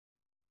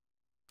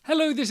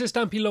Hello, this is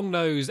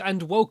Stampylongnose,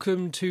 and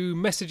welcome to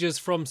Messages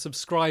from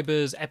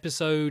Subscribers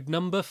episode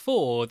number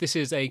 4. This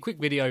is a quick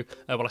video,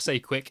 well I say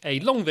quick, a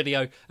long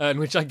video, in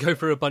which I go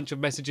through a bunch of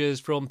messages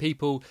from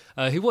people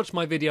who watch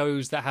my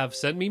videos that have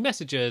sent me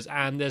messages,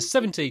 and there's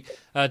 70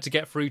 to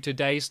get through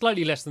today,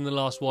 slightly less than the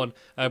last one,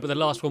 but the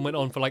last one went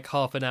on for like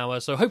half an hour,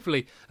 so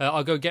hopefully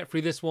I'll go get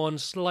through this one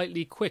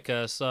slightly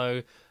quicker,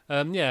 so...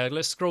 yeah,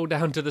 let's scroll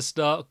down to the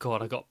start.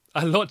 God, I got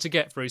a lot to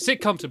get through.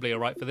 Sit comfortably, all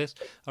right, for this.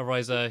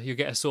 Otherwise, you'll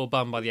get a sore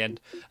bum by the end.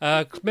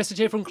 Message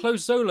here from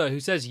Close Zola, who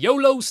says,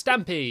 YOLO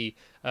Stampy.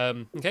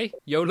 Okay,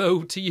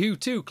 YOLO to you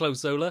too, Close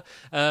Zola.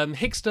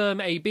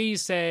 Hicksturm AB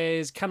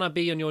says, can I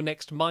be on your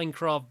next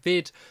Minecraft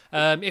vid?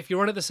 If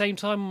you're on at the same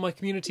time on my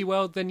community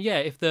world, then yeah,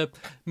 if the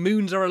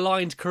moons are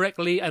aligned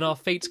correctly and our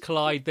fates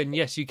collide, then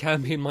yes, you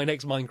can be in my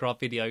next Minecraft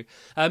video.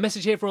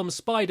 Message here from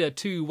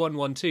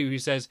Spider2112, who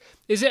says,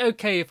 is it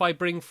okay if I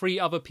bring 3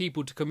 other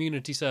people to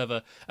community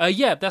server?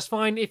 Yeah, that's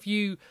fine. If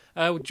you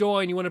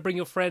join, you want to bring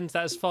your friends,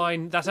 that's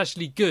fine. That's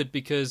actually good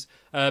because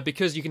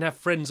you can have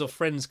friends or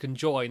friends can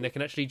join. They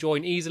can actually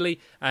join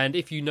easily, and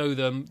if you know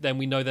them, then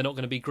we know they're not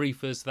going to be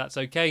griefers, so that's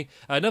okay.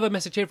 Another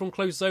message here from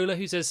Close Zola,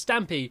 who says,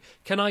 Stampy,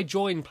 can I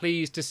join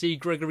please to see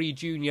Gregory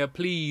Jr.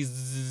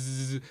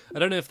 please? I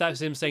don't know if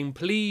that's him saying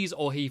please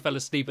or he fell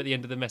asleep at the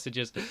end of the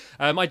messages.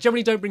 I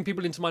generally don't bring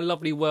people into my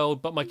lovely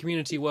world, but my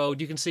community world,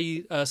 you can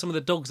see some of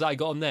the dogs that I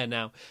got on there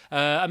now.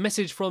 A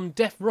message from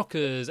Deaf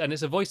Rockers, and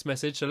it's a voice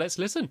message, so let's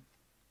listen.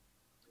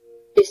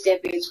 Hey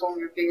Stampy, it's one of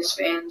your biggest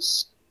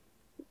fans,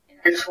 and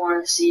I just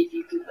wanted to see if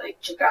you could,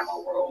 like, check out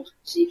my world,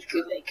 see if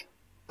you could, like,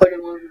 put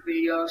in one of your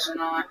videos or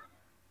not.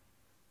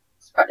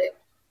 That's about it.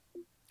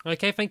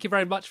 Okay, thank you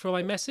very much for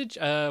my message.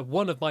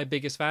 One of my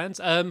biggest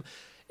fans.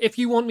 If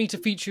you want me to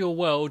feature your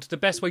world, the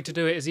best way to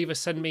do it is either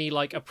send me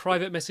like a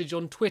private message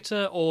on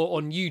Twitter or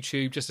on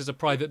YouTube just as a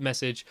private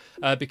message,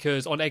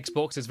 because on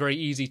Xbox it's very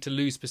easy to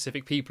lose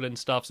specific people and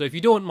stuff. So if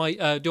you don't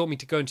want me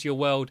to go into your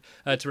world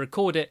to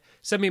record it,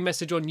 send me a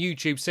message on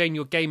YouTube saying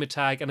your gamer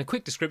tag and a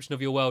quick description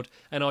of your world,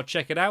 and I'll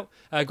check it out.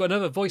 I've got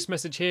another voice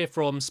message here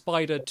from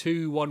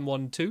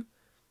Spider2112.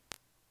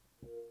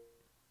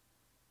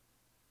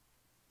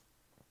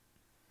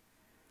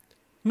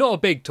 Not a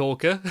big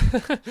talker.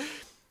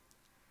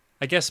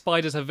 I guess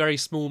spiders have very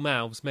small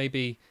mouths.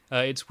 Maybe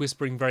it's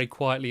whispering very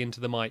quietly into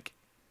the mic.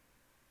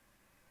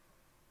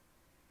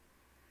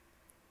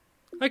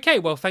 Okay,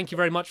 well, thank you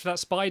very much for that,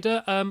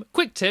 Spider.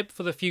 Quick tip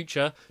for the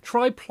future.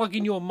 Try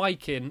plugging your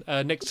mic in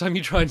next time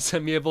you try and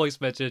send me a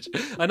voice message.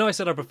 I know I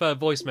said I prefer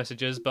voice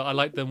messages, but I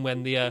like them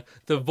when the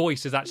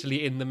voice is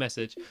actually in the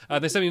message.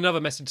 They sent me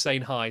another message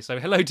saying hi, so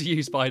hello to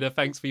you, Spider.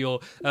 Thanks for your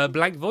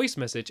blank voice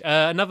message.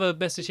 Another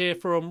message here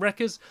from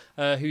Wreckers,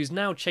 who's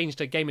now changed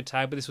her gamer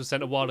tag, but this was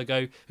sent a while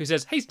ago, who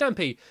says, hey,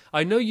 Stampy,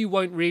 I know you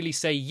won't really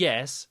say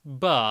yes,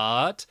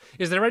 but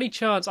is there any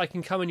chance I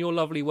can come in your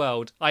lovely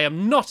world? I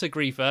am not a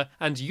griefer,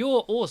 and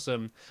you're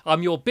awesome.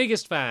 I'm your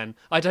biggest fan.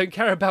 I don't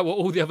care about what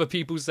all the other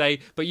people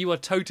say, but you are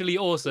totally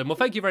awesome. Well,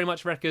 thank you very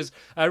much, Wreckers.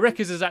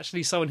 Wreckers is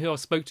actually someone who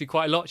I've spoke to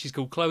quite a lot. She's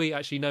called Chloe. I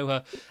actually know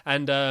her.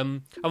 And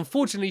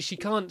unfortunately, she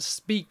can't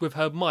speak with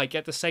her mic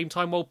at the same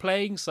time while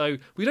playing, so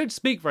we don't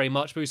speak very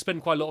much, but we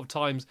spend quite a lot of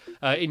times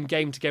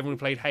in-game together when we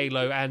played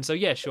Halo. And so,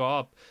 yeah,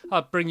 sure,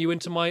 I'll bring you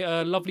into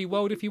my lovely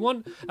world if you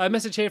want. A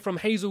message here from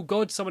Hazel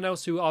God, someone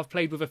else who I've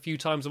played with a few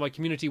times in my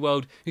community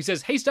world, who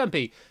says, hey,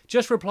 Stampy,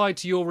 just replied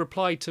to your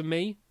reply to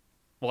me.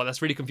 Well,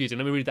 that's really confusing.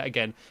 Let me read that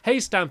again. Hey,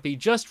 Stampy,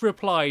 just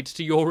replied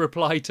to your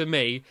reply to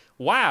me.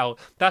 Wow,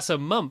 that's a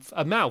mouth.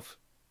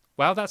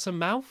 Wow, that's a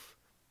mouth?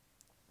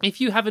 If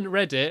you haven't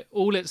read it,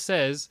 all it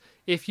says,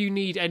 if you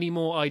need any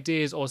more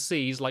ideas or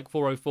seeds, like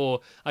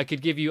 404, I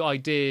could give you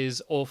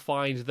ideas or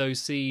find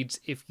those seeds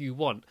if you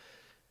want.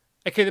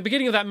 Okay, the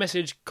beginning of that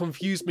message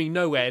confused me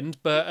no end,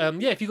 but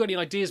yeah, if you've got any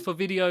ideas for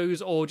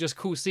videos or just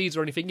cool seeds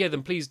or anything, yeah,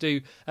 then please do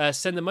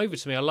send them over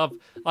to me. I love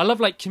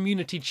like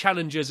community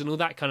challenges and all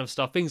that kind of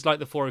stuff, things like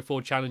the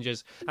 404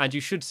 challenges, and you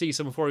should see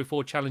some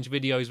 404 challenge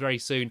videos very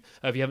soon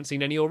if you haven't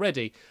seen any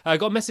already. I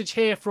got a message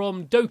here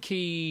from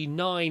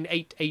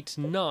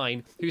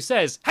Doki9889 who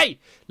says, hey,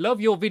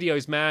 love your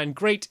videos, man,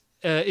 great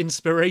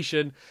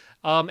inspiration.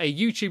 A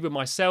YouTuber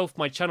myself.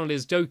 My channel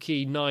is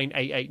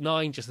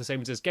Doki9889, just the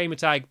same as his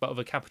gamertag, but with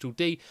a capital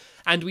D.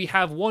 And we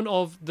have one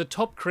of the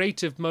top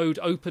creative mode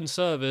open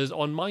servers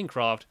on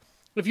Minecraft.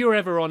 If you're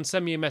ever on,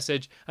 send me a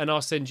message and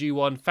I'll send you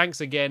one.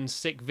 Thanks again,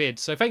 sick vid.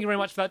 So thank you very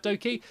much for that,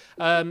 Doki.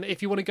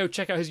 If you want to go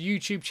check out his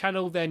YouTube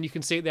channel, then you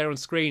can see it there on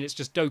screen. It's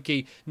just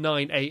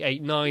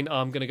Doki9889.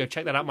 I'm going to go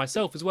check that out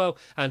myself as well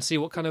and see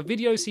what kind of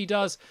videos he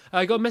does.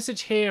 I got a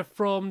message here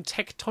from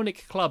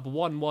Tectonic Club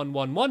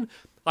 1111.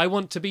 I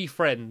want to be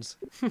friends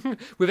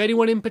with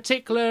anyone in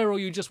particular, or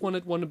you just want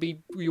to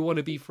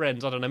be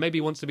friends. I don't know. Maybe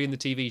he wants to be in the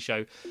TV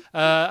show.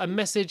 A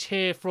message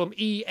here from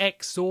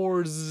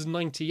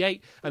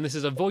EXORS98, and this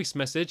is a voice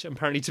message,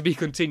 apparently to be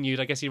continued.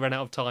 I guess he ran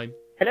out of time.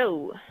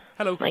 Hello.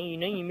 Hello. My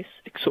name is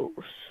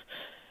EXORS,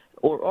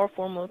 or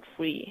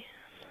R403,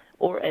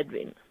 or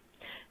Edwin.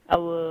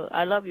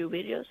 I love your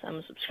videos. I'm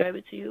a subscriber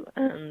to you,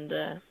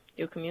 and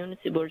your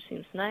community board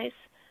seems nice.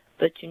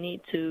 but you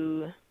need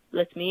to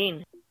let me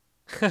in.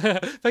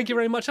 Thank you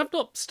very much. I've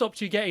not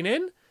stopped you getting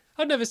in.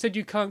 I've never said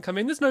you can't come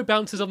in. There's no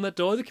bouncers on that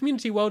door. The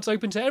community world's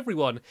open to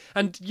everyone.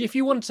 And if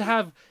you want to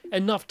have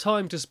enough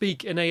time to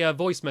speak in a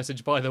voice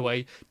message, by the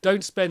way,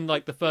 don't spend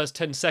like the first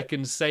 10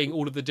 seconds saying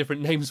all of the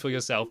different names for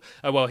yourself.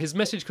 Oh, well, his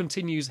message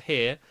continues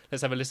here.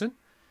 Let's have a listen.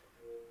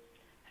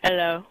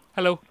 Hello.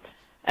 Hello.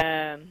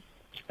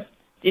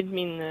 Didn't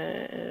mean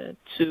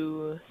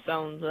to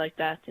sound like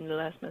that in the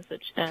last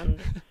message. And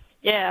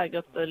yeah, I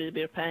got a little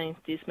bit of panic.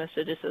 These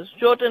messages are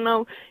short and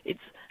now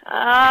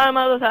I'm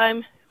out of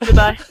time.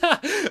 Goodbye.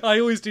 I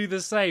always do the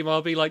same.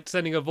 I'll be like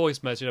sending a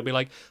voice message. I'll be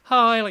like,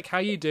 "Hi, like how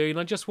you doing?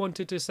 I just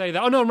wanted to say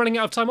that. Oh no, I'm running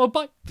out of time. Oh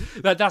bye."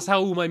 That's how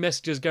all my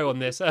messages go on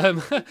this.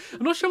 I'm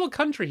not sure what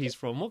country he's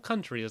from. What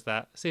country is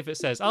that? See if it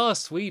says.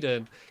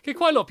 Sweden. Okay,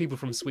 quite a lot of people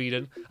from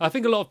Sweden. I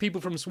think a lot of people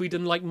from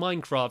Sweden like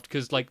Minecraft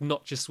because like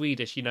not just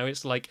Swedish. You know,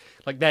 it's like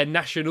their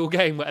national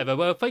game, whatever.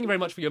 Well, thank you very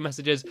much for your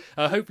messages.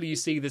 Hopefully you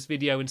see this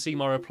video and see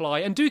my reply.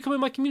 And do come in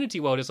my community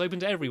world. It's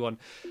open to everyone.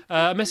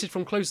 A message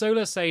from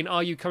Closola saying,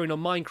 "Are you coming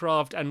on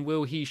Minecraft? And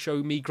will he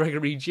show me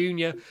Gregory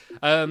Jr.?"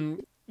 I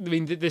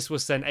mean, this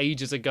was sent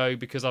ages ago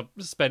because I've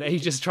spent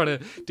ages trying to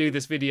do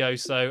this video,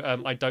 so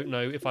I don't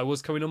know if I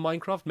was coming on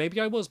Minecraft. Maybe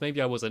I was,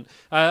 maybe I wasn't.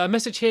 A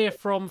message here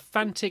from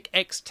Fantic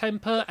X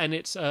Temper, and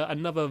it's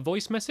another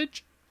voice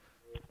message.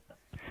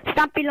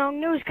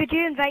 Stampylongnose, could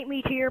you invite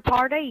me to your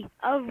party?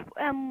 I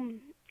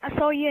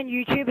saw you on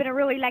YouTube and I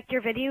really liked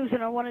your videos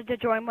and I wanted to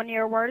join one of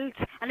your worlds,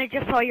 and I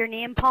just saw your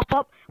name pop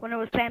up when I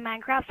was playing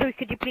Minecraft, so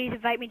could you please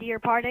invite me to your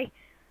party?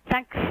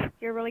 Thanks,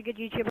 you're a really good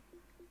YouTuber.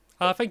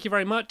 Thank you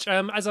very much.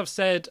 As I've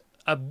said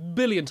a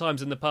billion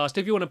times in the past,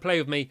 if you want to play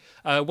with me,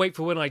 wait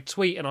for when I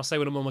tweet and I'll say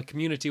when I'm on my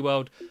community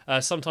world.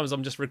 Sometimes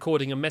I'm just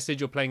recording a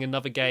message or playing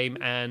another game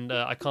and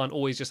I can't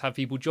always just have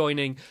people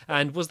joining.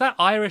 And was that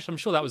Irish? I'm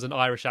sure that was an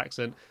Irish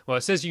accent. Well,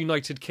 it says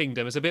United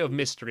Kingdom. It's a bit of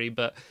mystery,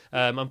 but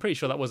I'm pretty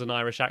sure that was an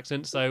Irish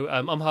accent. So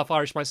I'm half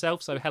Irish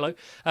myself, so hello.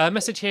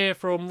 Message here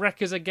from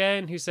Wreckers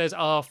again, who says,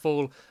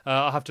 full.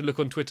 I'll have to look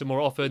on Twitter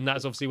more often.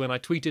 That's obviously when I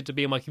tweeted to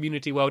be in my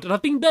community world. And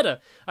I've been better.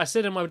 I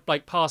said in my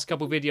past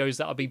couple videos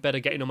that I'll be better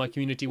getting on my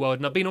community world,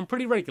 and I've been on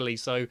pretty regularly,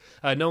 so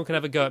no one can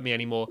ever go at me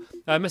anymore.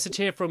 Message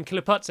here from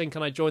Killerput saying,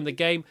 "Can I join the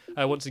game?"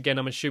 Once again,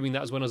 I'm assuming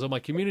that was when I was on my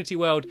community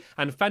world.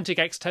 And Fantic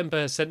X Temper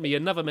has sent me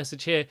another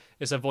message here.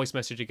 It's a voice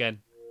message again.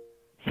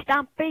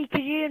 Stampy,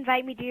 could you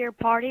invite me to your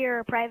party or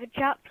a private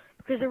chat?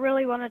 Because I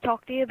really want to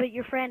talk to you, but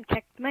your friend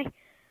kicked me.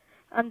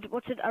 And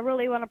I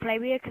really want to play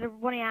with you because I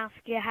want to ask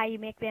you how you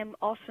make them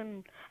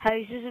awesome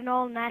houses and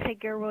all, and I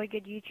think you're a really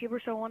good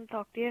YouTuber, so I want to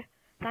talk to you.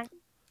 Thanks.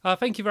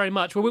 Thank you very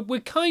much. Well, we're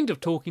kind of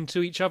talking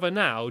to each other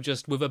now,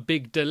 just with a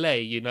big delay,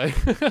 you know.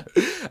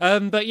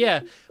 But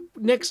yeah,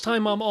 next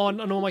time I'm on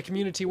my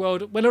community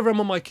world, whenever I'm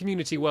on my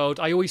community world,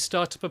 I always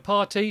start up a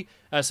party.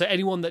 So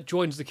anyone that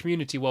joins the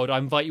community world, I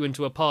invite you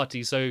into a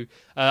party. So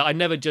I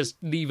never just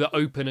leave it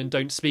open and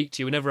don't speak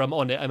to you. Whenever I'm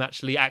on it, I'm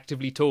actually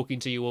actively talking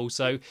to you all.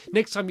 So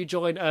next time you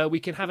join, we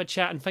can have a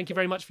chat. And thank you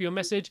very much for your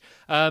message.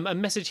 A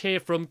message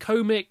here from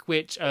Comic,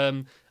 which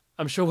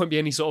I'm sure won't be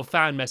any sort of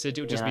fan message.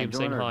 It would just be him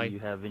saying hi. Do you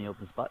have any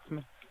open spots for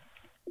me?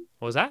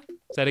 What was that?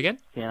 Say it again.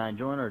 Can I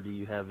join, or do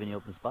you have any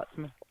open spots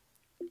for me?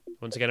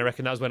 Once again, I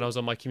reckon that was when I was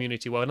on my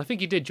community world, and I think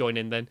he did join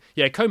in then.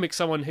 Yeah, Comic's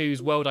someone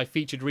whose world I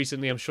featured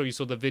recently. I'm sure you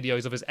saw the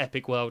videos of his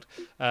epic world.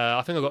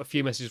 I think I got a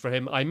few messages from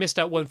him. I missed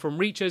out one from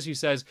Reachers, who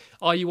says,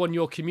 "Are you on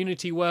your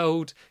community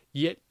world?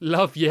 Yeah,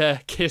 love, yeah,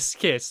 kiss,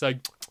 kiss." So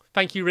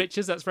thank you,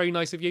 Richards. That's very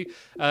nice of you.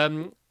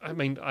 I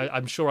mean,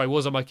 I'm sure I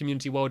was on my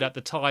community world at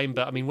the time,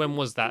 but I mean, when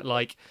was that?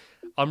 Like,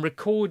 I'm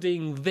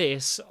recording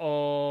this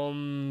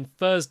on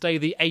Thursday,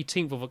 the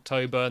 18th of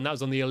October, and that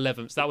was on the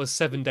 11th. So that was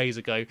 7 days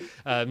ago.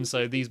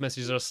 So these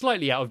messages are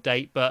slightly out of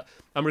date, but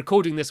I'm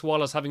recording this while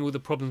I was having all the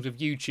problems with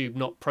YouTube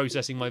not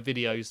processing my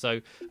videos. So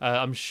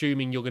I'm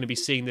assuming you're going to be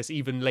seeing this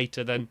even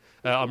later than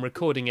I'm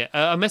recording it.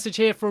 A message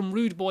here from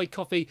Rude Boy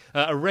Coffee,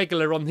 a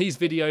regular on these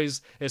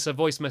videos. It's a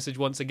voice message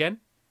once again.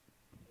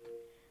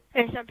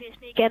 Hey, Stampy,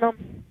 it's me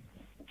again.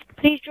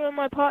 Please join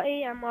my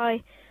party and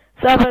my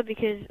server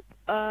because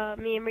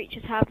me and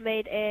Reachers have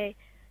made a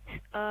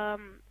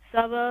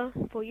server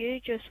for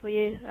you, just for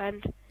you,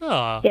 and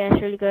yeah,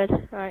 it's really good.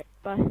 Alright,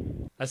 bye.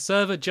 A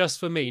server just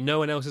for me, no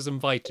one else is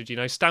invited, you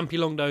know,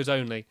 Stampylongnose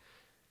only.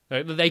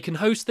 They can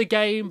host the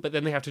game, but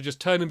then they have to just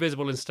turn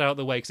invisible and stay out of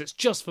the way because it's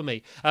just for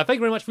me. Thank you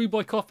very much, Rude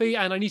Boy Coffee,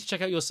 and I need to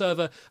check out your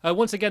server.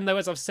 Once again, though,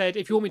 as I've said,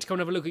 if you want me to come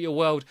and have a look at your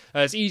world,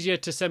 it's easier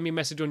to send me a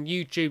message on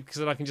YouTube because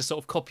then I can just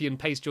sort of copy and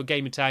paste your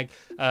gamer tag,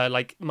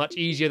 like much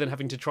easier than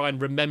having to try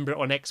and remember it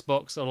on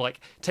Xbox or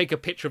like take a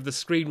picture of the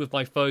screen with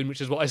my phone,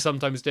 which is what I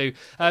sometimes do.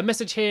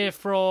 Message here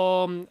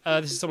from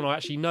this is someone I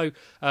actually know.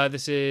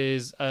 This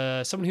is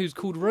someone who's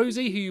called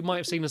Rosie, who you might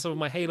have seen in some of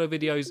my Halo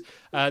videos.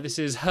 This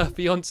is her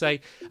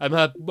fiance,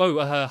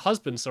 her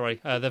husband,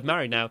 sorry, they're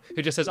married now,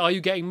 who just says, "Are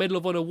you getting Medal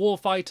of Honor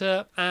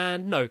Warfighter?"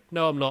 And no,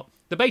 I'm not.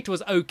 The beta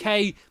was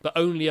okay, but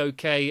only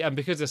okay, and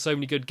because there's so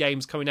many good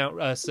games coming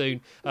out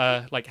soon,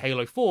 like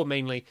Halo 4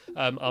 mainly,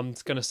 I'm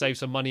going to save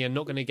some money and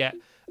not going to get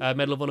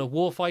Medal of Honor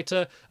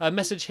Warfighter. A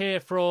message here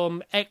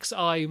from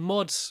XI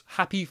Mods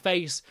Happy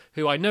Face,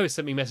 who I know has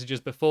sent me messages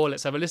before.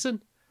 Let's have a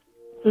listen.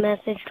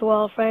 Message to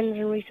all friends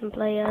and recent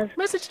players.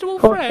 Message to all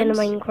Hosting friends.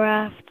 a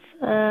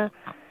Minecraft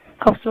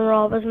custom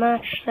robbers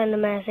match. Send a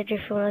message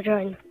if you want to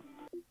join.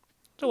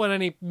 Don't want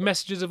any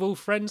messages of all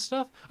friends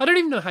stuff. I don't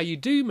even know how you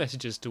do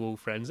messages to all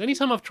friends.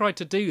 Anytime I've tried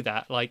to do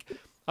that, like,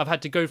 I've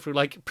had to go through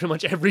like pretty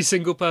much every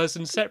single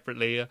person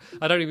separately.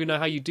 I don't even know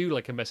how you do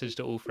like a message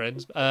to all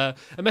friends. A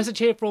message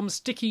here from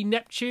Sticky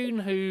Neptune,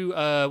 who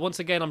once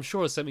again I'm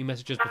sure has sent me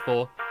messages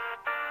before.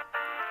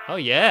 Oh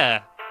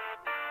yeah,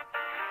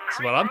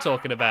 that's what I'm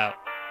talking about.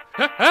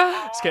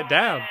 Let's get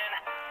down.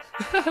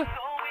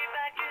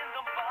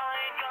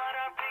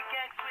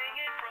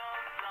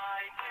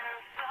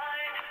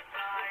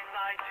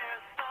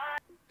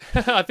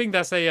 I think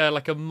that's a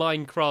like a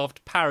Minecraft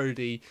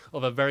parody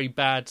of a very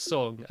bad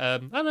song. I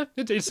don't know,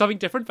 it's something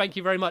different. Thank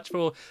you very much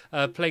for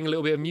playing a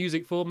little bit of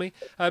music for me.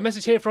 A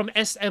message here from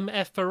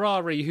SMF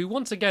Ferrari, who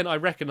once again I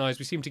recognise.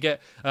 We seem to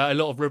get a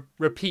lot of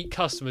repeat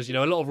customers, you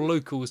know, a lot of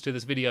locals to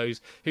this videos,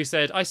 who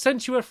said, I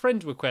sent you a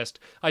friend request.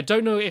 I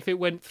don't know if it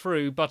went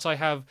through, but I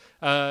have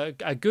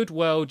a good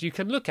world you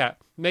can look at.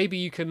 Maybe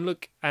you can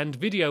look and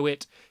video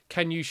it.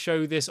 Can you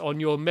show this on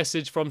your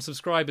message from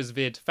subscribers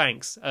vid?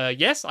 Thanks.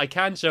 Yes, I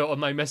can show it on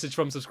my message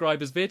from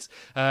subscribers vids,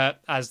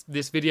 as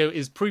this video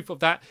is proof of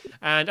that.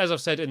 And as I've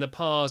said in the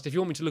past, if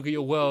you want me to look at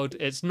your world,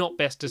 it's not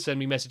best to send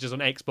me messages on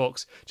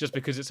Xbox, just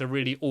because it's a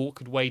really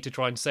awkward way to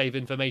try and save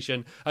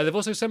information. They've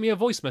also sent me a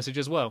voice message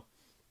as well.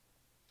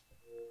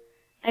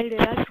 Hey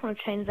dude, I just want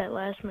to change that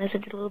last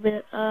message a little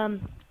bit.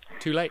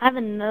 Too late. I have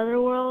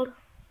another world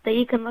that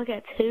you can look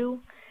at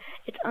too.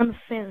 It's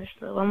unfinished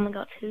though. I've only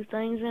got 2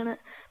 things in it.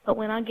 But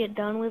when I get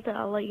done with it,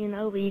 I'll let you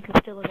know. But you can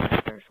still look at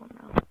the first one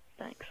now.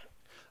 Thanks.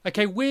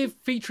 Okay, with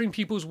featuring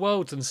people's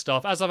worlds and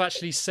stuff, as I've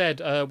actually said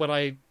when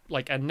I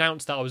like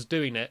announced that I was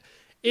doing it,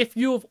 if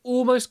you've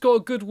almost got a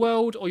good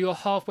world or you're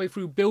halfway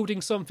through building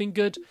something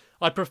good,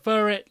 I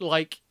prefer it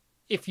like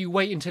if you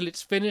wait until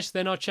it's finished,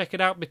 then I'll check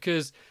it out,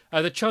 because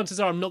the chances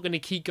are I'm not going to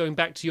keep going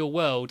back to your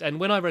world. And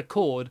when I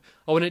record,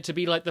 I want it to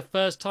be like the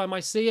first time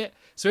I see it.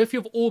 So if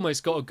you've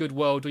almost got a good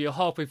world or you're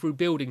halfway through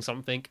building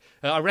something,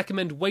 I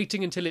recommend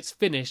waiting until it's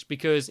finished,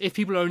 because if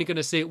people are only going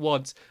to see it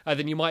once,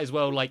 then you might as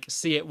well like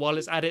see it while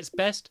it's at its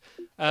best.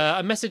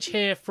 A message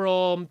here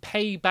from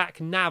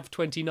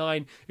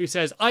PaybackNav29, who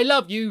says, I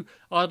love you.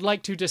 I'd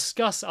like to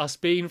discuss us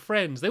being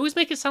friends. They always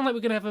make it sound like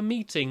we're going to have a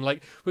meeting,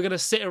 like we're going to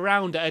sit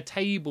around at a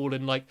table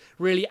and like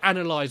really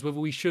analyse whether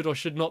we should or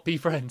should not be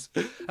friends.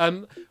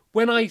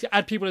 When I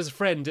add people as a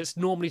friend, it's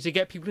normally to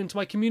get people into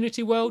my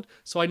community world,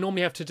 so I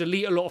normally have to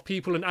delete a lot of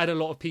people and add a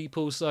lot of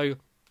people, so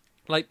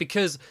like,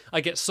 because I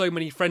get so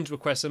many friend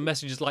requests and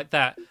messages like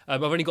that,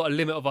 I've only got a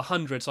limit of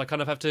 100, so I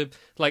kind of have to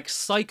like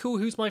cycle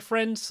who's my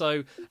friend.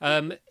 So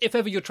if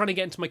ever you're trying to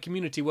get into my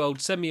community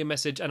world, send me a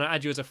message and I'll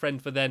add you as a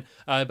friend for then.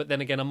 But then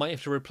again, I might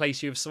have to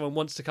replace you if someone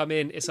wants to come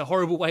in. It's a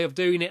horrible way of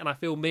doing it and I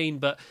feel mean,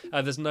 but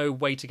there's no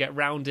way to get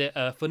round it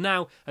for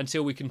now,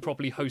 until we can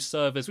properly host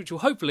servers, which will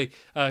hopefully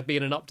be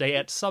in an update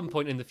at some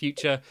point in the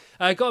future.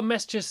 Got a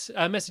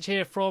message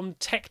here from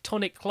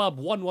Tectonic Club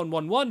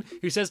 1111,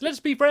 who says, let's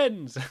be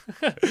friends.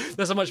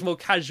 That's a much more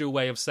casual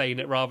way of saying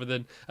it rather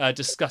than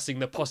discussing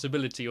the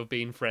possibility of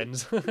being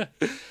friends.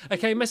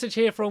 Okay, message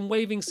here from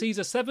Waving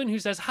Caesar 7, who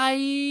says,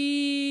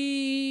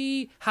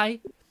 hi. Hi.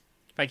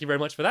 Thank you very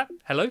much for that.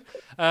 Hello.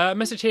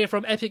 Message here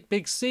from Epic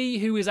Big C,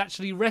 who is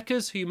actually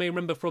Wreckers, who you may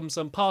remember from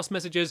some past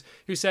messages,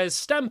 who says,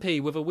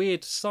 Stampy, with a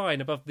weird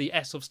sign above the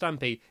S of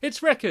Stampy.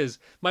 It's Wreckers.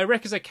 My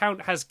Wreckers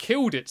account has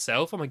killed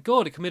itself. Oh my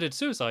god, it committed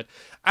suicide.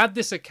 Add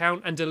this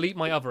account and delete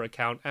my other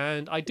account.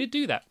 And I did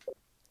do that.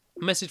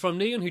 Message from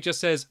Neon, who just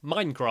says,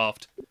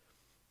 Minecraft.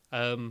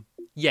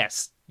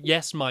 Yes,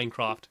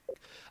 Minecraft.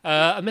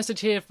 A message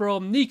here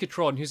from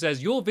Nikatron, who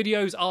says, your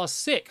videos are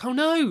sick. Oh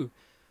no!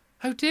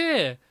 Oh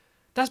dear!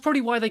 That's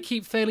probably why they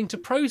keep failing to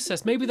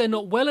process. Maybe they're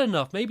not well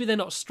enough. Maybe they're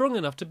not strong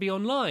enough to be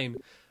online.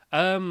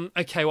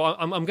 Okay, well,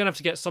 I'm going to have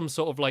to get some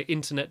sort of, like,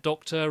 internet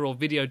doctor or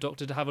video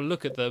doctor to have a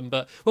look at them.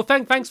 But, well,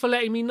 thanks for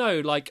letting me know.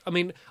 Like, I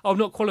mean, I'm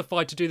not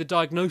qualified to do the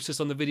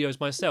diagnosis on the videos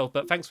myself,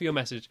 but thanks for your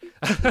message.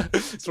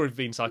 Sorry for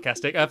being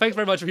sarcastic. Thanks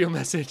very much for your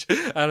message,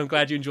 and I'm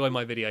glad you enjoy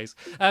my videos.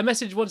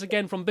 Message once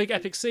again from Big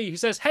Epic C, who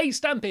says, hey,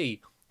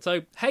 Stampy!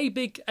 So, hey,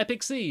 Big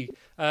Epic C,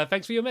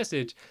 thanks for your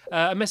message.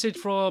 A message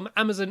from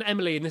Amazon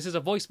Emily, and this is a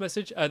voice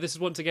message. This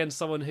is once again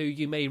someone who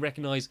you may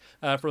recognise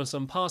from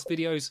some past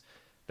videos.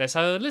 Let's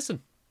have a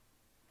listen.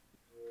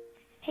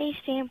 Hey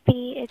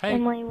Stampy, it's Hey.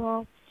 Emily.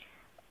 Well,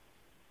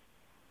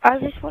 I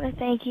just want to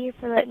thank you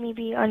for letting me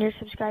be on your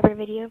subscriber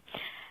video.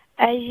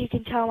 As you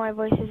can tell, my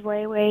voice is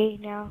way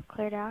now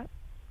cleared out.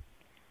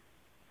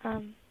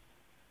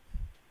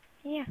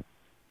 Yeah.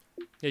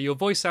 Yeah, your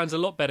voice sounds a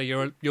lot better.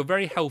 You're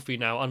very healthy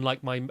now,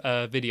 unlike my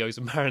videos,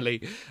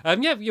 apparently.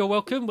 Yeah, you're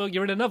welcome. Well,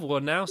 you're in another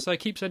one now, so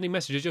keep sending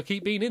messages. You'll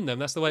keep being in them.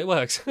 That's the way it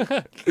works.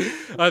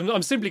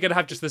 I'm simply going to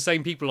have just the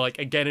same people, like,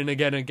 again and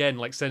again and again,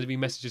 like, sending me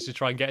messages to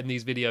try and get in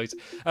these videos.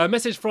 A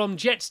message from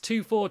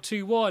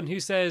Jets2421, who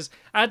says,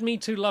 add me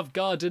to Love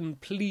Garden,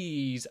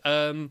 please.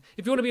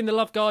 If you want to be in the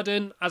Love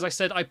Garden, as I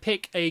said, I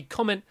pick a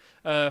comment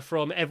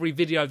from every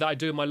video that I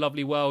do in my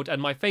lovely world,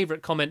 and my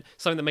favourite comment,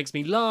 something that makes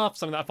me laugh,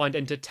 something that I find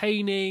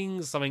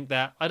entertaining, something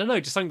that, I don't know,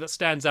 just something that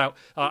stands out,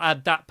 I'll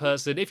add that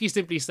person. If you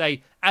simply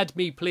say, add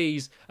me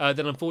please,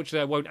 then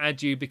unfortunately I won't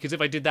add you, because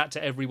if I did that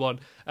to everyone,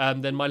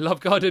 then my love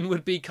garden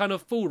would be kind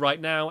of full right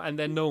now, and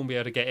then no one will be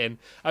able to get in.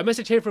 A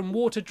message here from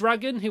Water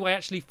Dragon, who I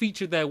actually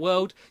featured their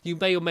world. You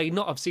may or may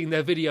not have seen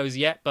their videos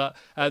yet, but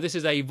this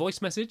is a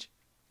voice message.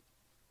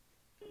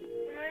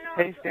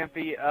 Hey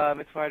Stampy,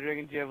 it's Fire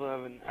Dragon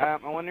GF11.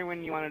 I'm wondering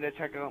when you wanted to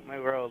check out my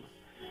world.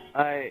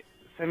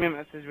 Send me a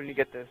message when you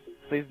get this.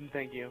 Please and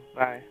thank you.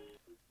 Bye.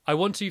 I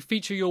want to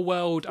feature your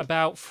world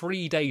about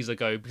 3 days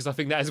ago, because I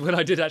think that is when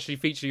I did actually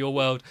feature your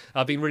world.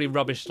 I've been really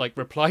rubbish, like,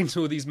 replying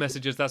to all these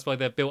messages. That's why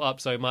they're built up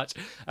so much.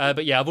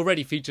 But yeah, I've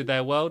already featured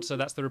their world, so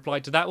that's the reply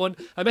to that one.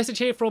 A message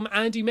here from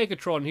Andy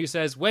Megatron, who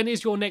says, when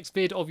is your next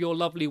vid of your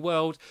lovely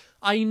world?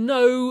 I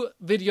know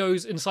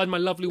videos inside my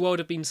lovely world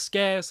have been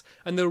scarce,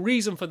 and the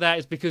reason for that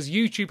is because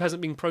YouTube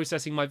hasn't been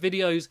processing my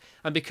videos,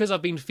 and because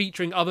I've been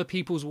featuring other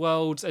people's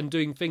worlds and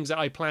doing things that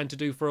I plan to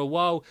do for a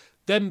while.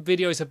 Them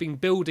videos have been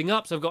building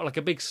up, so I've got like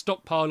a big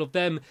stockpile of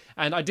them,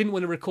 and I didn't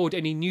want to record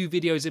any new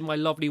videos in my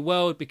lovely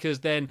world, because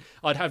then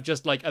I'd have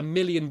just like a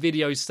million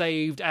videos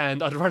saved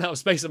and I'd run out of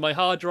space on my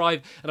hard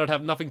drive and I'd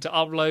have nothing to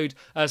upload.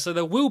 So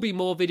there will be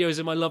more videos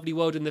in my lovely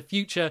world in the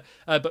future,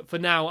 but for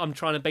now I'm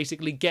trying to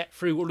basically get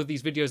through all of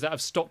these videos that I've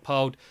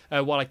stockpiled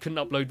while I couldn't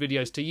upload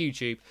videos to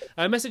YouTube.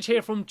 A message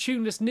here from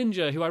Tuneless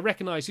Ninja, who I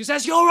recognise, who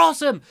says, you're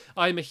awesome!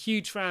 I'm a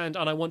huge fan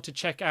and I want to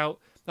check out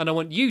and I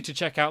want you to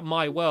check out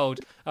my world.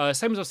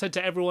 Same as I've said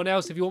to everyone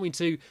else, if you want me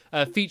to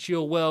feature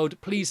your world,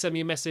 please send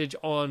me a message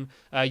on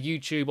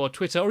YouTube or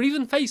Twitter or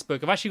even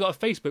Facebook. I've actually got a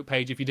Facebook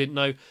page, if you didn't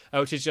know,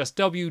 which is just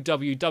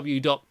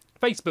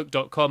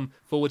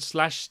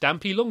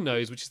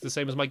www.facebook.com/Stampylongnose, which is the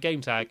same as my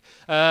game tag.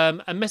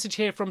 A message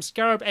here from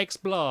Scarab X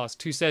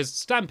Blast, who says,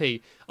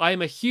 Stampy, I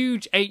am a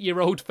huge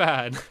 8-year-old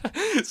fan.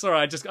 Sorry,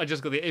 I just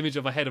got the image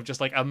in my head of just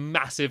like a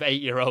massive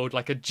 8-year-old,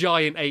 like a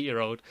giant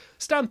 8-year-old.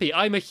 Stampy,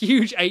 I'm a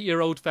huge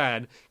 8-year-old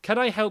fan. Can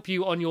I help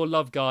you on your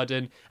love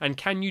garden? And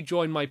can you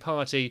join my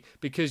party?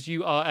 Because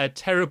you are a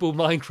terrible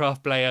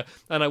Minecraft player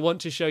and I want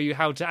to show you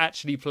how to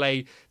actually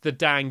play the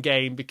dang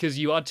game, because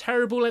you are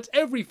terrible at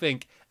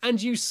everything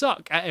and you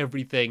suck at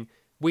everything.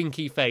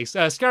 Winky face.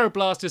 Scarab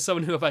Blast is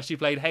someone who I've actually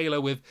played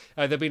Halo with.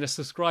 They've been a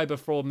subscriber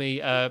for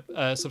me,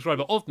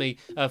 subscriber of me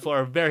for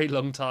a very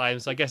long time.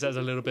 So I guess that's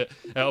a little bit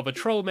of a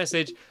troll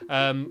message.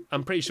 I'm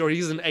pretty sure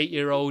he's an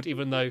 8-year-old,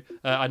 even though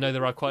I know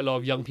there are quite a lot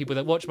of young people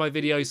that watch my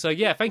videos. So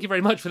yeah, thank you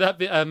very much for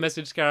that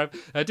message, Scarab.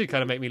 It did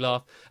kind of make me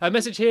laugh. A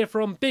message here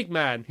from Big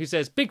Man, who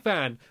says, Big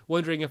fan,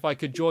 wondering if I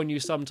could join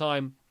you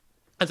sometime.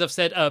 As I've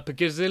said a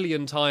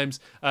gazillion times,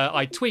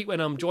 I tweet when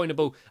I'm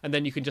joinable, and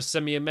then you can just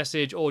send me a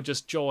message or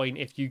just join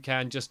if you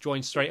can. Just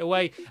join straight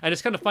away. And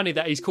it's kind of funny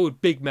that he's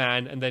called Big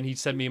Man, and then he'd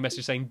send me a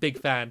message saying Big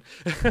Fan.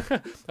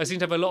 I seem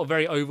to have a lot of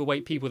very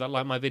overweight people that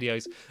like my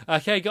videos.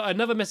 Okay, got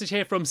another message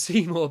here from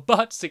Seymour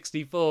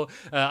Butt64,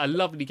 a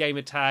lovely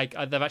gamer tag.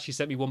 They've actually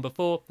sent me one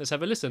before. Let's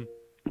have a listen.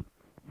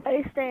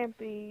 Hey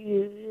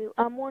Stampy,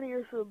 I'm one of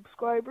your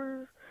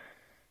subscribers.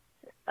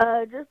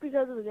 Just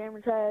because of the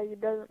gamer tag,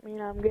 it doesn't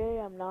mean I'm gay.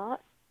 I'm not.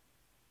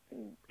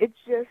 It's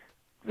just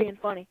being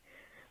funny.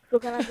 So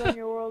can I join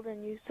your world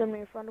and you send me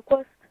a friend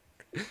request?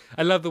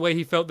 I love the way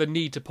he felt the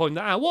need to point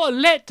that out. What a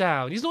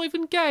letdown! He's not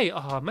even gay.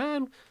 Oh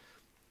man,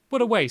 what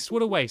a waste!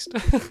 What a waste!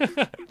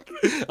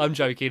 I'm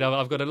joking.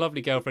 I've got a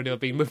lovely girlfriend who I've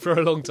been with for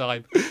a long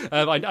time.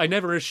 I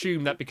never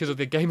assumed that because of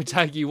the gamer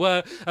tag you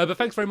were. But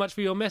thanks very much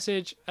for your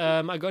message.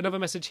 I got another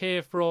message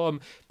here from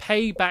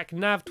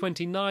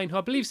PaybackNav29, who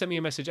I believe sent me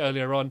a message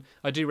earlier on.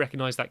 I do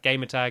recognise that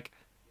gamer tag.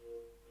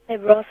 Hey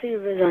bro, I see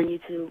your vids on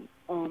YouTube.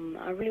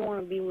 I really want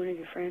to be one of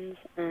your friends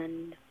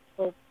and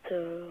hope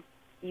to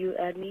you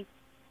add me.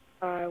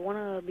 I want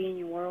to be in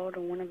your world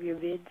or one of your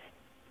vids.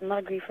 I'm not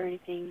agree for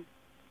anything.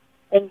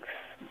 Thanks.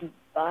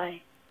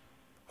 Bye.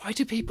 Why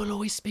do people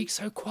always speak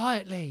so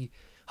quietly?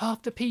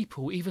 Half the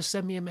people either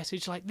send me a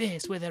message like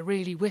this where they're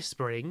really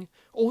whispering,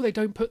 or they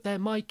don't put their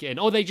mic in,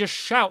 or they just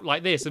shout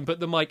like this and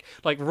put the mic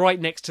like right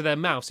next to their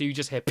mouth, so you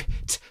just hear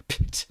pit,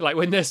 pit, like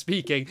when they're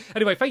speaking.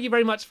 Anyway, thank you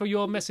very much for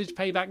your message,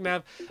 Payback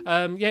Nav.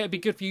 Yeah, it'd be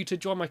good for you to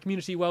join my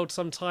community world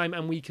sometime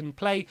and we can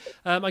play.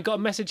 I got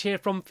a message here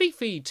from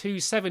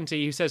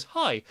Fifi270 who says,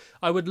 hi,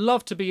 I would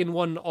love to be in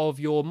one of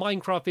your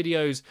Minecraft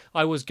videos.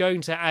 I was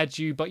going to add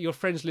you, but your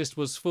friends list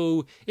was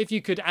full. If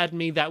you could add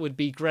me, that would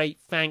be great.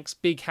 Thanks.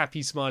 Big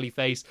happy smiley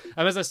face. face.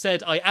 As I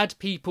said, I add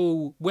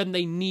people when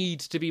they need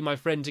to be my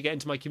friend to get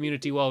into my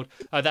community world.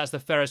 That's the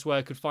fairest way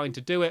I could find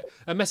to do it.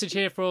 A message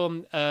here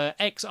from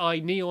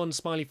XI Neon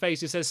Smiley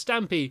Face. It says,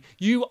 Stampy,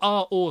 you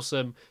are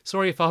awesome.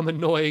 Sorry if I'm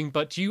annoying,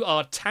 but you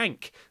are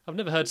tank. I've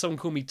never heard someone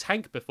call me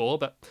tank before,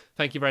 but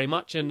thank you very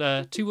much.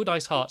 And 2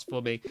 nice hearts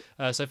for me.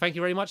 So thank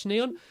you very much,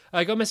 Neon.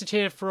 I got a message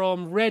here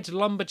from Red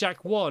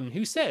Lumberjack 1,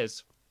 who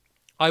says,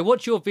 I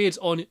watch your vids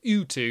on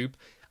YouTube.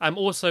 I'm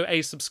also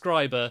a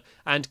subscriber,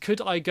 and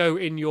could I go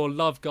in your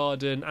love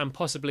garden and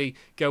possibly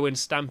go in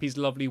Stampy's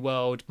lovely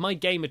world? My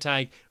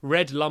gamertag,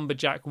 Red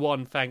Lumberjack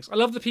 1, thanks. I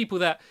love the people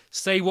that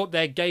say what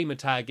their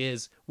gamertag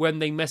is when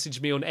they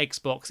message me on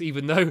Xbox,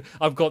 even though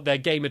I've got their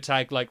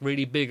gamertag like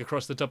really big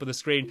across the top of the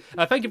screen.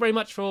 Thank you very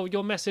much for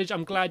your message.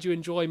 I'm glad you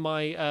enjoy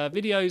my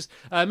videos.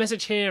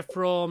 Message here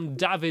from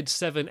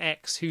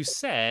David7X, who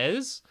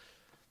says...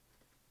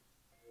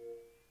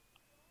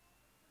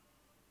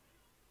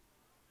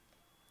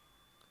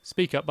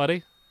 Speak up,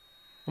 buddy.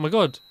 Oh my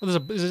god.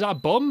 Is that a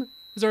bomb?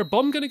 Is there a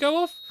bomb going to go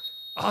off?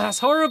 Oh, that's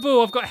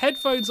horrible. I've got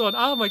headphones on.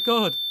 Oh my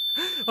god.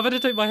 I've had to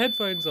take my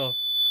headphones off.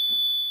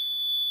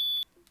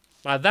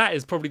 Now that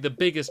is probably the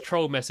biggest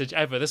troll message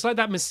ever. There's like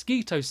that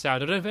mosquito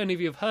sound. I don't know if any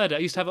of you have heard it. I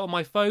used to have it on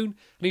my phone, and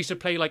it used to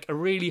play like a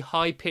really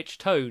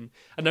high-pitched tone,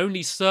 and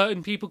only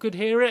certain people could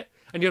hear it.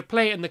 And you'd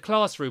play it in the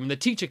classroom, and the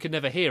teacher could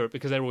never hear it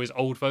because they're always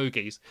old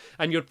fogies.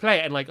 And you'd play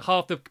it, and like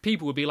half the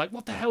people would be like,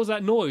 "What the hell's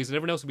that noise?" And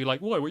everyone else would be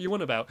like, "Whoa, what are you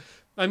on about?"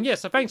 Yeah,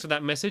 so thanks for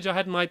that message. I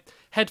had my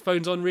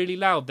headphones on really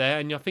loud there,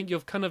 and I think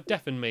you've kind of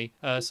deafened me.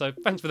 So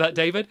thanks for that,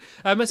 David.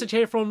 A message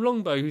here from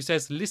Longbow, who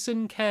says,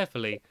 "Listen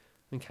carefully."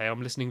 Okay,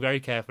 I'm listening very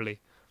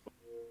carefully.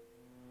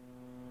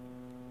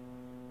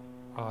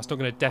 Oh, it's not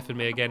going to deafen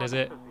me again, is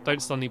it?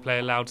 Don't suddenly play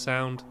a loud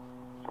sound.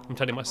 I'm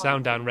turning my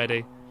sound down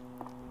ready.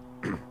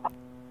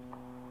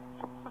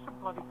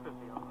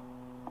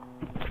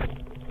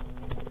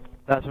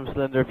 That's from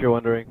Slender, if you're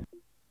wondering.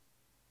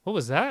 What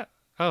was that?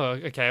 Oh,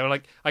 okay. Well,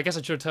 like, I guess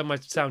I should have turned my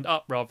sound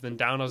up rather than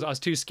down. I was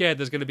too scared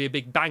there's going to be a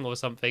big bang or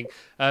something.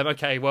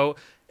 Okay, well,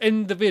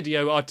 in the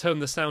video, I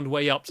turned the sound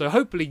way up, so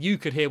hopefully you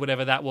could hear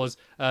whatever that was,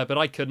 but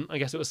I couldn't. I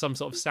guess it was some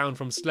sort of sound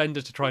from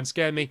Slender to try and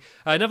scare me.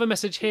 Another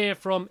message here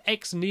from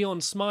X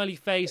Neon Smiley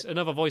Face,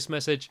 another voice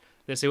message.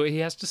 Let's see what he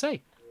has to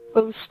say.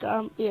 Oh,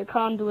 Stampy, I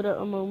can't do it at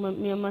the moment.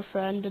 Me and my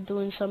friend are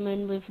doing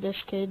something with this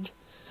kid.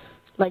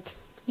 Like,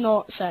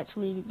 not sex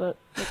really, but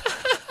like,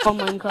 on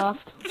Minecraft,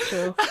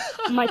 so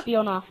it might be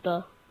on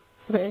after.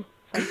 Okay,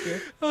 thank you.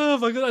 Oh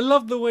my god, I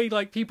love the way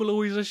like people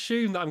always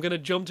assume that I'm going to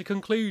jump to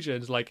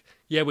conclusions. Like,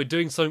 yeah, we're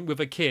doing something with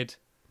a kid.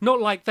 Not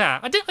like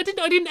that. I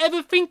didn't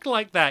ever think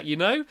like that, you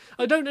know?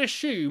 I don't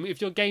assume if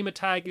your gamer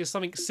tag is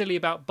something silly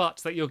about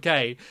butts that you're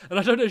gay. And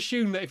I don't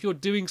assume that if you're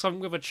doing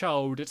something with a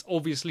child, it's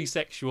obviously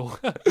sexual.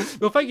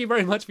 Well, thank you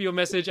very much for your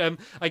message.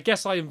 I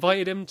guess I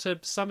invited him to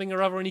something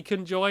or other and he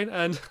couldn't join.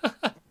 And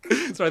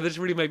sorry, this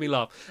really made me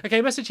laugh.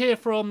 Okay, message here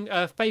from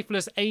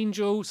Faithless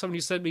Angel, someone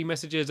who sent me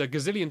messages a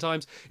gazillion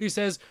times, who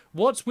says,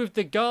 "What's with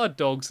the guard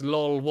dogs,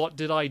 lol, what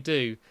did I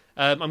do?"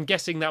 I'm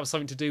guessing that was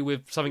something to do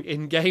with something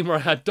in-game where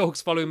I had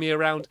dogs following me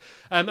around.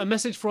 A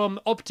message from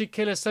Optic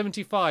Killer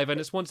 75, and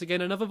it's once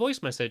again another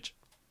voice message.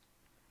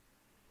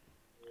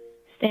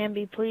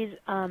 Stampy, please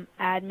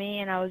add me,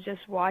 and I was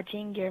just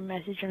watching your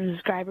message from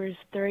subscribers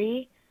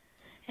 3,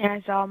 and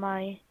I saw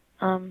my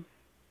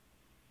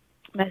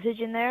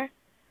message in there.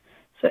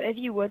 So if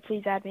you would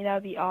please add me, that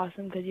would be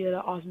awesome, because you're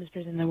the awesomest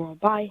person in the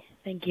world. Bye.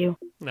 Thank you.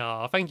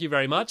 Ah, thank you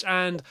very much.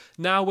 And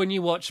now when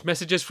you watch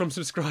messages from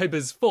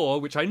subscribers 4,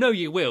 which I know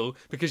you will,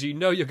 because you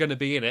know you're going to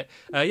be in it,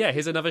 yeah,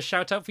 here's another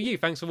shout out for you.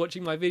 Thanks for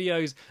watching my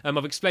videos.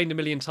 I've explained a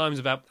million times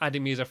about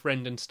adding me as a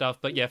friend and stuff,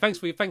 but yeah, thanks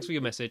for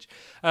your message.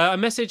 A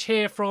message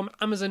here from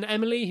Amazon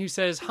Emily, who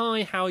says,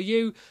 "Hi, how are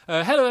you?"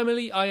 Hello,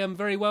 Emily. I am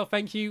very well,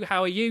 thank you.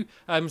 How are you?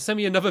 Send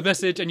me another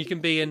message and you can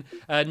be in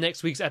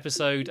next week's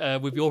episode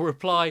with your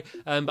reply.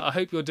 But I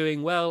hope you're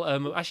doing well.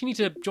 I actually need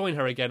to join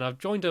her again. I've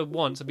joined her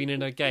once. I've been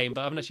in a game,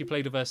 but I haven't actually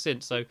played with her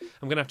since, so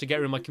I'm going to have to get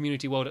her in my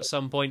community world at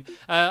some point.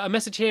 A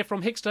message here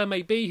from Hickster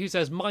Maybe, who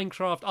says,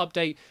 "Minecraft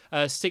update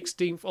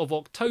 16th of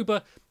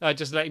October.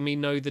 Just letting me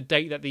know the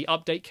date that the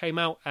update came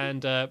out,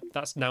 and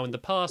that's now in the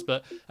past,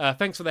 but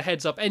thanks for the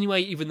heads up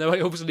anyway, even though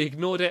I obviously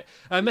ignored it.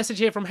 A message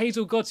here from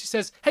Hazel Gods, who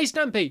says, "Hey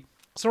Stampy,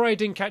 sorry I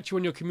didn't catch you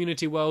on your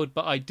community world,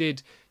 but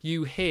did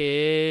you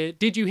hear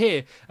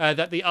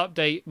that the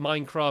update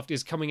Minecraft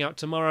is coming out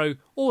tomorrow?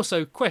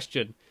 Also,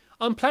 question,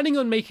 I'm planning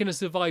on making a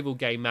survival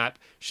game map.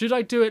 Should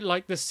I do it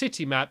like the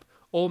city map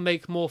or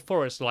make more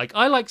forest-like?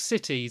 I like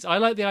cities. I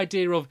like the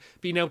idea of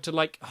being able to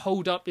like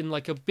hold up in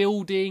like a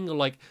building or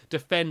like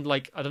defend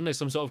like, I don't know,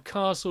 some sort of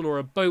castle or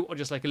a boat or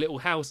just like a little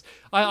house.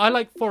 I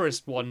like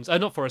forest ones.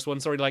 Not forest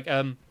ones, sorry,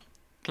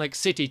 like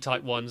city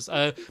type ones.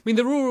 I mean,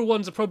 the rural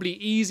ones are probably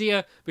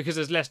easier because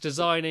there's less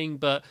designing,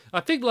 but I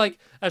think like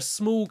a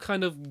small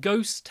kind of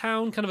ghost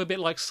town, kind of a bit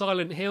like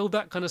Silent Hill,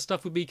 that kind of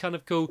stuff would be kind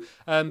of cool.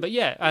 But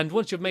yeah, and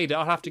once you've made it,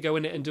 I'll have to go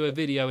in it and do a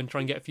video and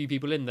try and get a few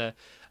people in there.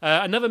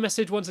 Another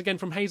message once again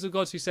from Hazel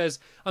Gods, who says,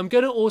 "I'm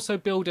going to also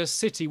build a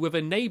city with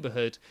a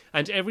neighborhood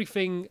and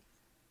everything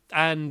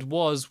and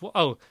was...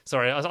 Oh,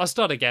 sorry, I'll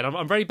start again.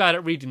 I'm very bad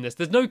at reading this.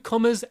 There's no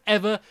commas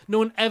ever. No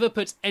one ever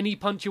puts any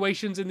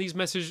punctuations in these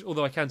messages,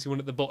 although I can see one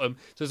at the bottom,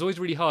 so it's always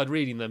really hard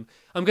reading them.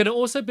 I'm going to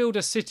also build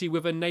a city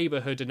with a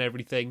neighbourhood and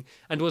everything,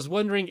 and was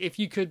wondering if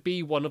you could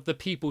be one of the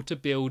people to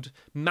build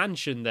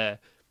mansion there.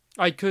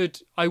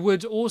 I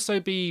would also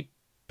be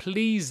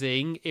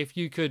pleasing if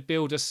you could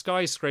build a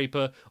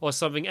skyscraper or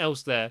something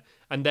else there,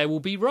 and there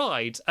will be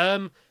rides.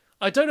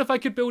 I don't know if I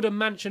could build a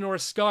mansion or a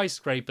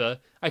skyscraper.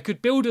 I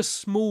could build a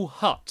small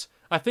hut.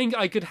 I think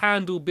I could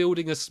handle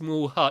building a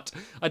small hut.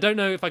 I don't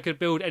know if I could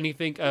build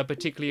anything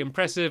particularly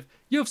impressive.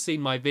 You've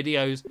seen my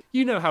videos.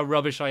 You know how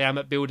rubbish I am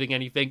at building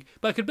anything.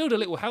 But I could build a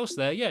little house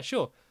there. Yeah,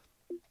 sure.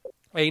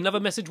 Another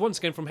message once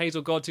again from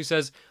Hazel Gods, who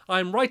says,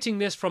 I'm writing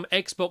this from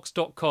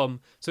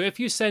xbox.com. So if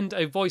you send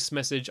a voice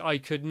message, I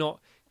could not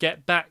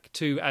get back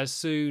to as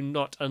soon,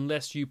 not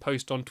unless you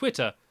post on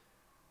Twitter.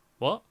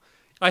 What?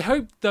 I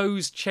hope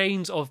those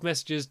chains of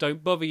messages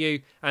don't bother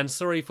you, and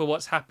sorry for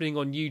what's happening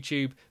on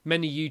YouTube.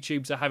 Many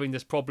YouTubes are having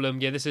this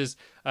problem. Yeah, this is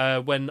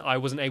when I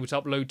wasn't able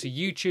to upload to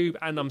YouTube,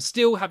 and I'm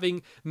still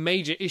having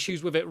major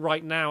issues with it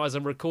right now as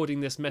I'm recording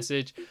this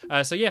message.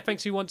 So yeah,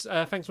 thanks once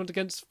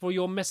again for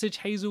your message,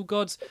 Hazel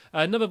Gods.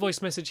 Another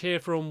voice message here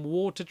from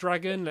Water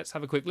Dragon. Let's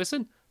have a quick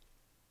listen.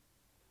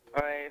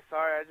 Alright,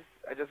 sorry,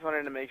 I just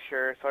wanted to make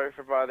sure. Sorry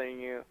for bothering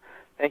you.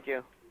 Thank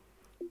you.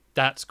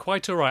 That's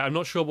quite alright. I'm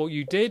not sure what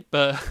you did,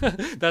 but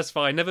that's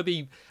fine. Never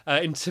be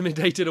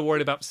intimidated or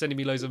worried about sending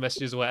me loads of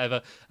messages or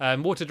whatever.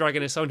 Water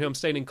Dragon is someone who I'm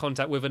staying in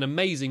contact with, an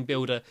amazing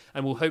builder,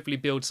 and will hopefully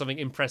build something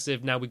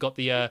impressive. Now we've got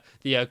the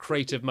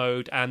creative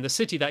mode, and the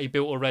city that he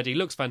built already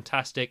looks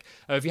fantastic.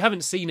 If you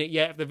haven't seen it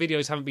yet, if the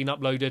videos haven't been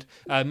uploaded,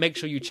 make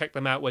sure you check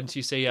them out once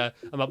you see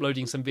I'm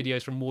uploading some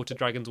videos from Water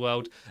Dragon's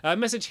world.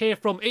 Message here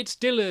from It's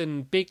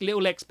Dylan,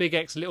 Little X, Big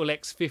X, Little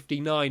X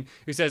 59,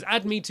 who says,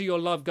 add me to your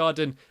love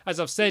garden. As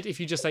I've said, if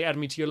you just say add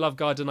me to your love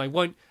garden, I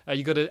won't.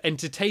 You got to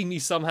entertain me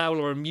somehow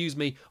or amuse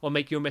me or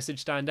make your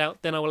message stand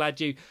out, then I will add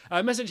you.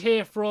 A message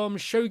here from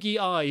Shogi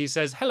I, who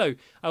says, hello,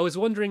 I was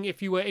wondering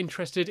if you were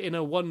interested in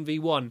a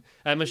 1v1.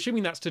 I'm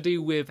assuming that's to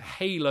do with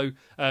Halo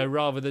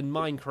rather than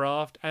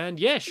Minecraft, and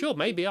yeah, sure,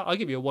 maybe I'll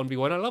give you a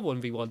 1v1. I love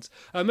 1v1s.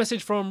 A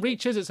message from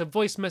Reaches, it's a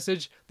voice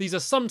message. These are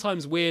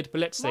sometimes weird, but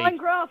let's see.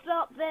 Minecraft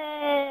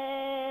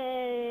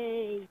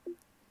update!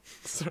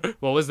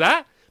 What was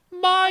that?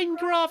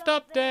 Minecraft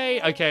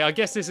update. Okay, I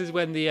guess this is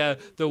when the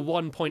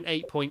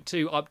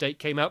 1.8.2 update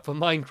came out for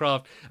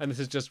Minecraft, and this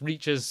is just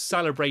Reaches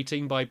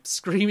celebrating by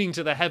screaming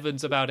to the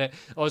heavens about it.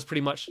 I was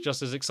pretty much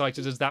just as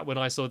excited as that when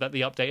I saw that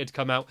the update had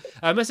come out.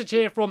 A message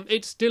here from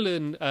It's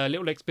Dylan,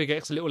 Little X Big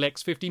X Little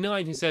X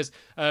 59, who says,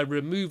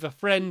 remove a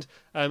friend.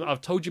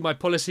 I've told you my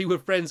policy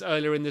with friends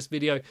earlier in this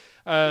video.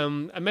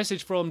 A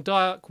message from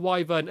Dark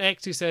Wyvern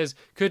X, who says,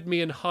 could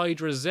me and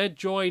Hydra Z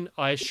join?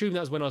 I assume that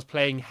was when I was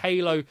playing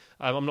Halo.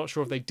 I'm not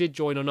sure if they did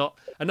join or not.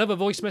 Another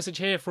voice message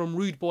here from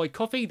Rude Boy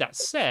Coffee that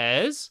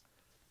says,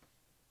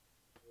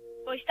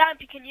 Boy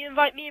Stampy, can you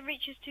invite me and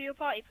Reaches to your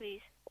party, please?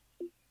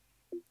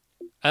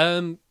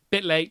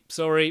 Bit late,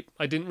 sorry.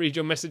 I didn't read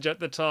your message at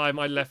the time.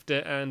 I left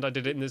it and I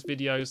did it in this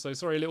video, so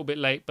sorry, a little bit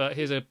late, but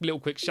here's a little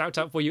quick shout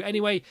out for you.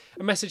 Anyway,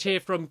 a message here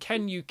from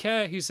Can You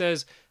Care, who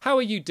says, how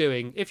are you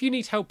doing? If you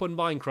need help on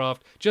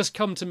Minecraft, just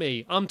come to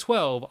me. I'm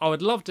 12. I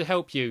would love to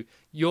help you.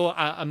 You're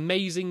an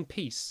amazing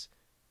piece.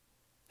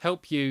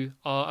 Help you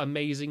are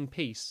amazing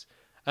piece.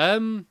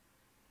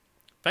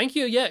 Thank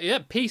you. Yeah.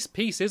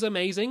 Peace is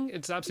amazing.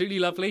 It's absolutely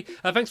lovely.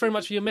 Thanks very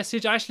much for your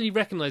message. I actually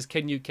recognise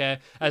Can You Care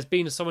as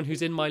being someone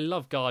who's in my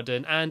love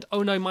garden. And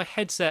oh no, my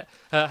headset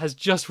has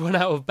just run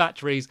out of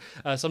batteries.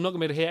 So I'm not going to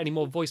be able to hear any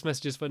more voice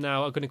messages for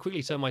now. I'm going to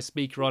quickly turn my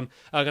speaker on.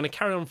 I'm going to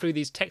carry on through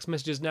these text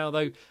messages now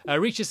though.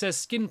 Reacher says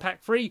skin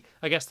pack free.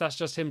 I guess that's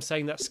just him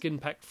saying that skin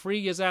pack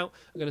free is out.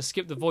 I'm going to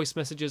skip the voice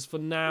messages for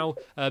now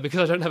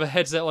because I don't have a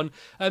headset on.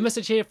 A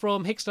message here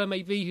from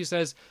Hickster8V who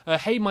says,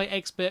 hey, my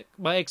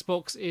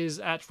Xbox is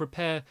at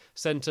repair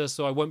center,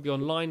 so I won't be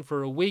online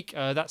for a week.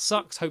 That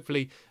sucks.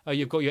 Hopefully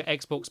you've got your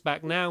Xbox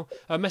back now.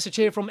 A message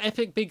here from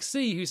Epic Big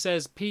C who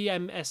says,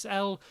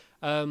 PMSL,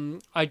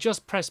 I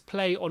just pressed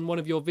play on one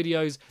of your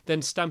videos,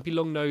 then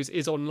Stampylongnose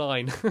is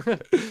online.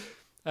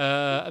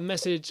 A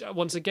message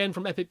once again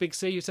from Epic Big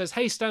C who says,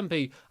 hey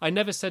Stampy, I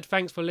never said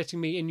thanks for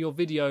letting me in your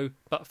video,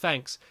 but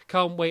thanks.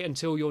 Can't wait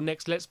until your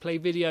next Let's Play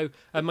video.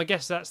 I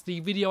guess that's the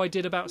video I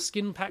did about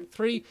Skin Pack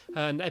 3,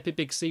 and Epic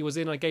Big C was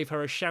in. I gave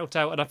her a shout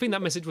out, and I think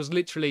that message was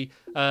literally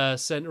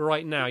sent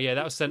right now. Yeah,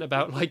 that was sent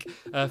about like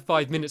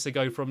 5 minutes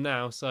ago from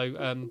now,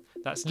 so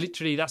that's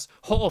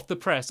hot off the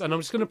press. And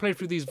I'm just going to play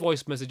through these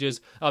voice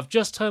messages. I've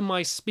just turned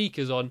my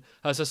speakers on,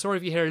 so sorry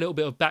if you hear a little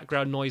bit of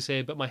background noise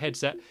here, but my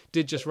headset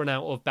did just run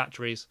out of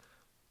batteries.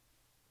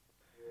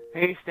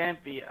 Hey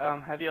Stampy,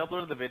 have you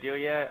uploaded the video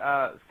yet?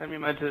 Send me a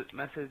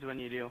message when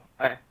you do.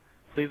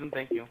 Please and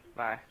thank you.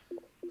 Bye.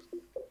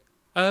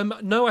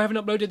 No, I haven't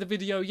uploaded the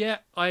video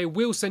yet. I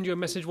will send you a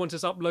message once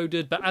it's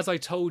uploaded, but as I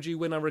told you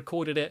when I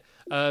recorded it,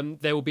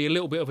 there will be a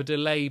little bit of a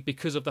delay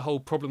because of the whole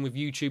problem with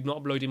YouTube not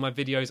uploading my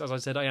videos. As I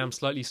said, I am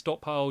slightly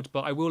stockpiled,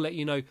 but I will let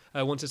you know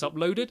once it's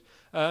uploaded.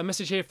 A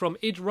message here from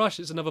Id Rush.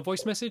 It's another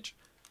voice message.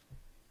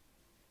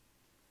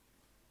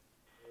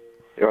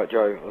 You're right,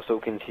 Joe. I was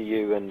talking to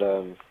you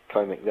and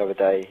Comic the other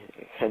day.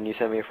 Can you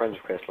send me a friend's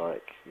request,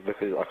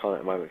 because I can't at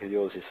the moment because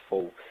yours is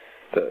full.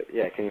 But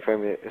yeah, can you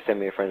send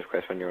me a friend's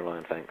request when you're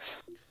online?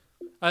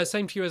 Thanks.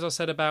 Same to you as I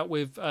said about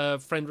with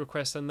friend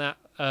requests and that.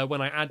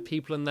 When I add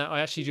people and that,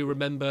 I actually do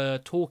remember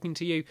talking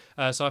to you.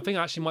 So I think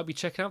I actually might be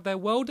checking out their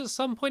world at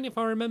some point if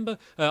I remember.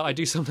 I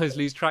do sometimes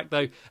lose track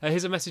though.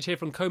 Here's a message here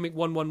from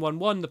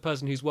Comic1111, the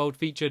person whose world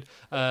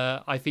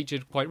I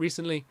featured quite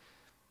recently.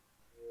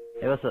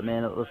 Hey, what's up,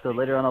 man? Let's go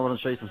later on. I want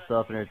to show you some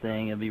stuff and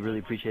everything. It'd be really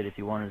appreciated if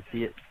you wanted to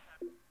see it.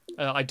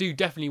 I do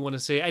definitely want to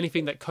see it.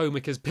 Anything that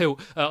Comic has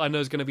built, I know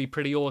is going to be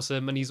pretty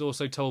awesome. And he's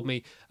also told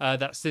me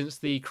that since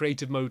the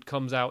creative mode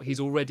comes out, he's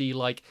already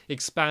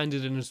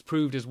expanded and has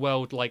proved his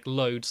world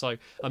loads. So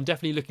I'm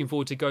definitely looking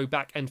forward to go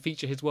back and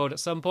feature his world at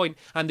some point.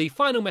 And the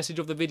final message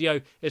of the video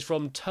is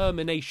from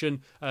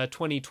Termination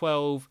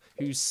 2012,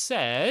 who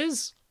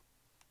says,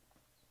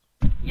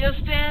 "Yo,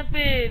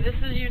 Stampy, this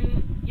is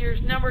your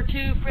number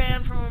 2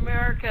 fan from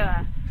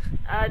America.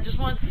 I just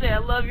want to say I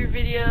love your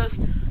videos.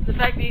 The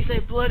fact that you say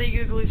bloody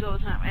googlies all the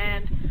time.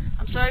 And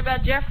I'm sorry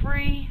about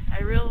Jeffrey.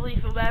 I really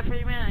feel bad for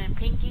you, man. And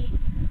Pinky.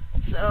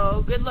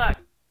 So, good luck."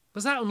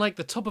 Was that on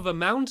the top of a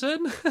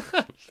mountain?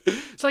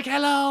 It's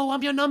hello,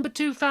 I'm your number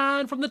 2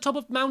 fan from the top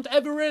of Mount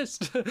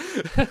Everest.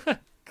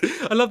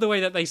 I love the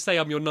way that they say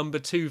I'm your number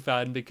 2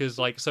 fan because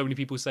so many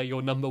people say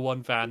you're number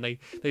 1 fan.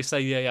 They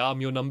say yeah I'm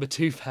your number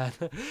 2 fan.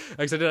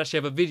 Because I did actually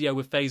have a video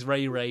with FaZe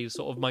Ray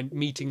sort of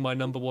meeting my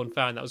number 1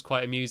 fan. That was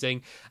quite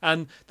amusing.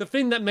 And the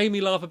thing that made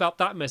me laugh about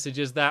that message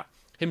is that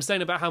him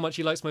saying about how much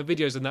he likes my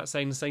videos and that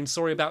saying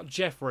sorry about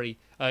Jeffrey,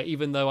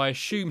 even though I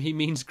assume he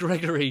means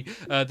Gregory,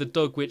 the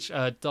dog which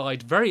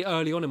died very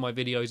early on in my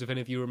videos, if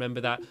any of you remember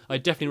that. I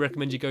definitely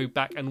recommend you go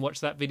back and watch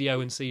that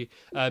video and see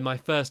my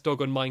first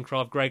dog on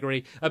Minecraft,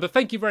 Gregory. But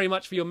thank you very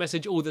much for your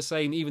message all the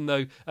same, even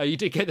though you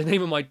did get the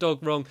name of my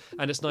dog wrong,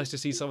 and it's nice to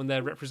see someone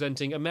there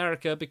representing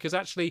America, because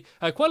actually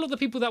quite a lot of the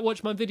people that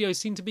watch my videos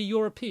seem to be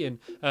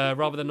European,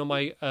 rather than on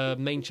my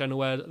main channel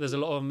where there's a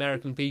lot of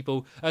American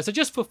people. So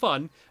just for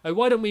fun,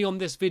 why don't we on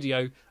this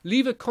video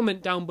leave a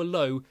comment down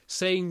below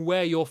saying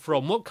where you're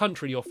from, what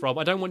country you're from.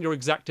 I don't want your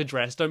exact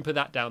address, don't put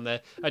that down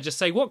there. Just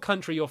say what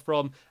country you're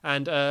from,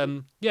 and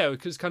yeah,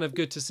 it's kind of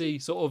good to see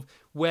sort of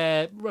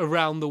where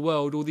around the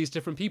world all these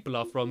different people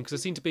are from, because there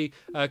seem to be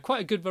quite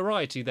a good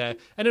variety there.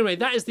 Anyway,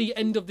 that is the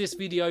end of this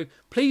video.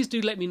 Please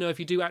do let me know if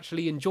you do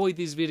actually enjoy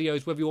these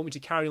videos, whether you want me to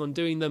carry on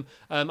doing them.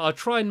 I'll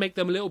try and make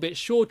them a little bit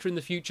shorter in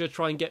the future,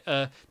 try and get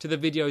to the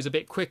videos a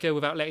bit quicker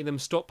without letting them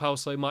stockpile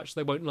so much.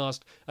 They won't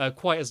last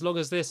quite as long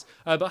as this,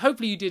 but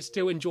hopefully you did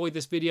still enjoy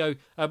this video.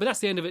 But that's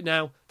the end of it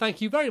now.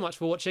 Thank you very much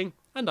for watching,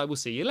 and I will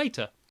see you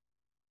later.